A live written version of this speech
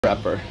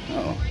wrapper.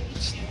 Oh,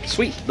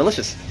 sweet,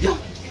 delicious. Yeah.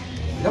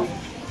 No.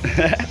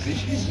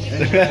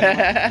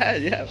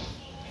 Yeah.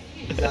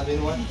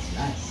 One?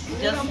 Nice.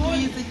 Just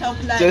squeeze it up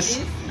like Just-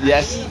 this.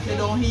 yes. And you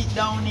don't heat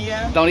down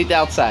here. Don't eat the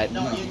outside.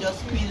 No, you just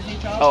squeeze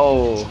it up.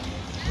 Oh,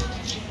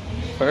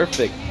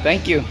 perfect.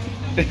 Thank you.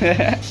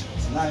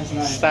 Nice,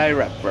 nice. Star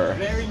wrapper.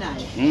 Very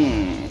nice.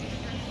 Mmm.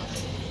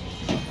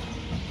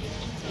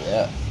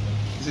 Yeah.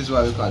 This is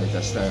why we call it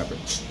a star wrapper.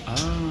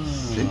 Oh.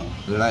 See?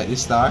 You like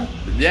this star?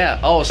 Yeah.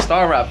 Oh,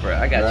 star wrapper.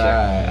 I got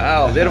Right. you.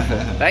 Oh, beautiful.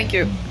 Thank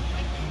you.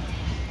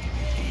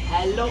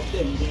 I love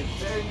them. They're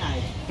very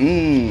nice.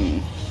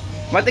 Mmm.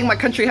 I think my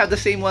country have the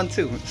same one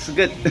too. It's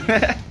good.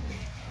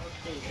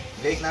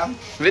 Vietnam?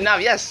 Vietnam,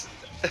 yes.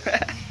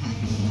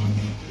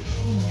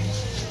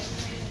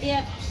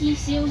 Yeah,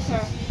 he's you,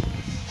 sir.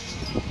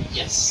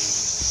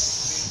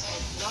 Yes.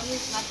 None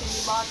is not in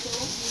the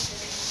bottle.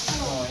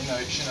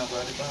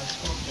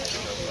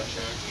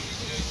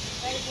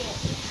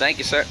 Thank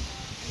you, sir.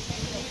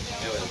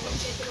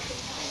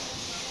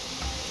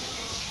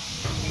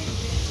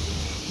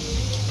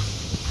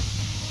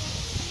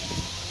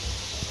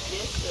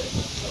 Yes, sir.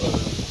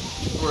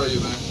 Where are you,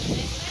 man?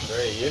 Where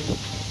are you?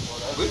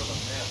 Good.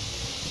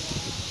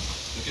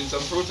 Looking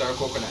some fruit or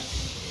coconut?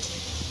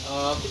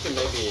 I'm thinking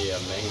maybe a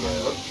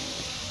mango.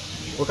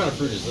 What kind of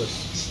fruit is this?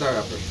 Star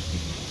wrapper.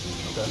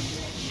 Okay.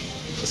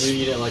 Do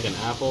you eat it like an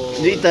apple?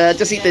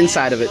 Just eat the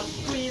inside of it.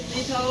 Just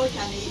squeeze it out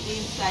and eat the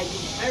inside.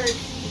 It's very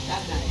sweet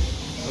and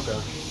nice. Okay.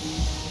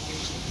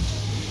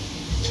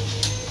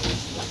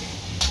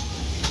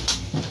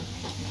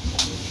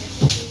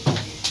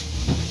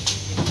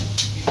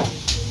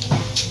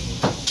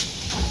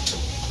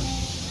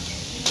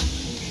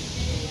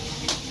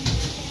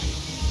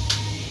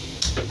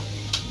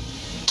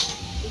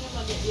 You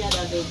never get the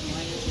other dozen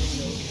when you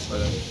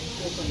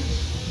coconut.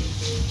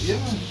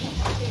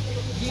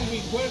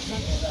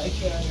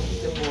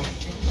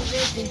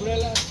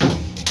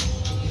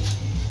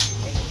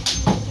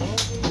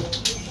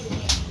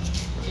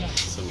 Yeah.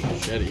 Some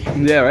machete.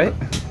 Yeah, right?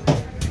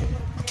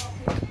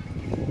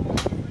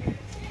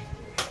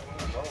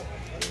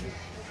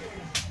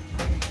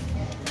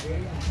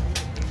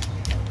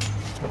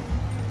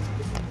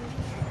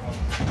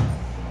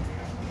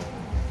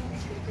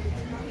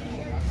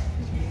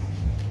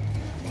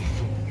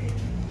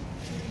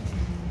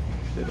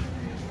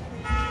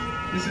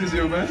 This is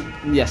you, man?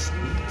 Yes.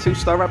 2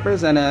 star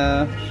wrappers and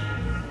a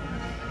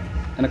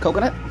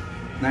coconut.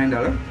 $9.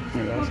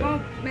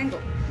 Mango.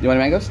 You want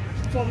mangoes?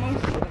 For more.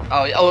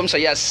 Oh, I'm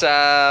sorry. Yes.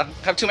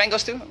 Have 2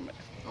 mangoes too.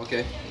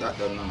 Okay, that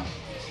done now.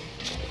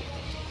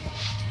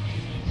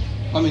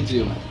 Coming to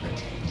you, man.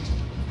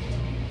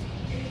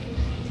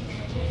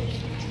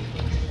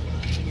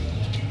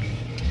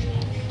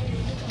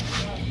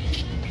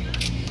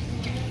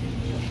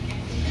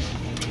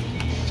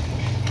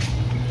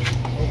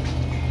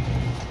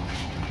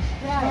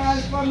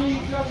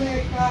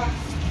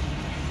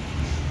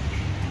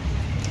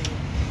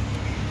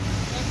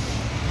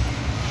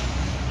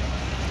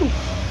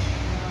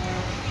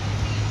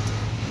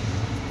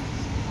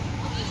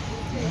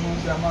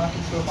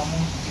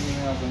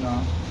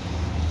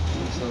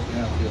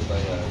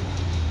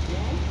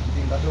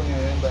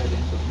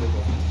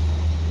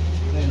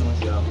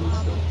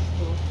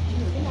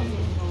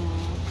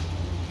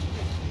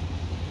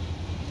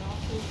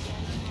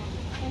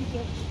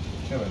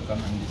 You're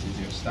welcome, and this is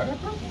your star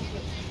wrapper.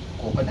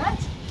 Coconut.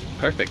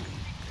 Perfect.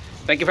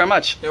 Thank you very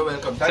much. You're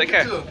welcome. Take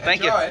care.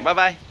 Thank you. Bye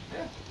bye.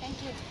 Thank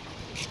you.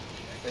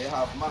 So you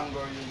have mango,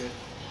 you get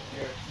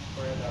here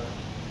for $1.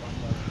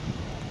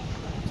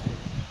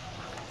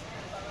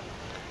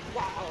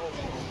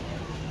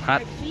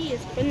 Hot. My feet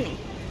is burning.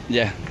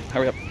 Yeah.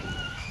 Hurry up.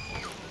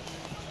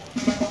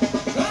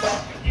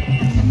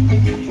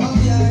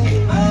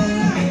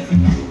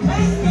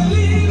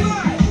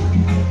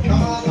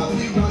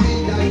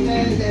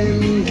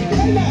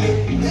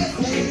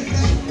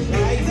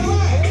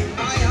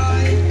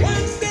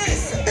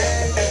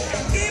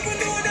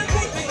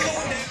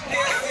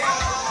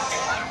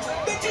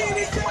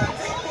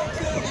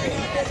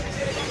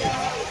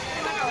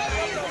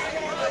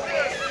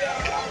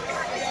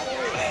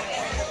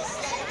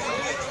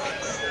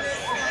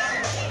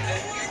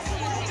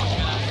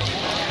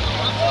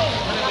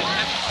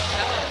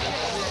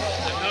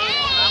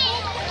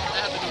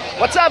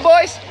 What's up,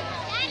 boys?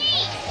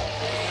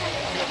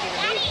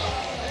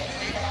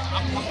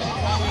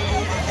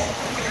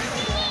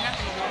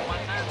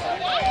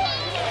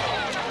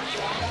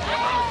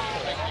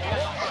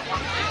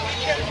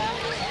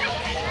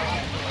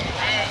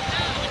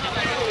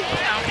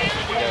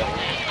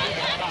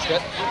 It's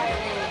good?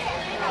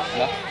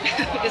 No?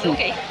 It's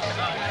okay.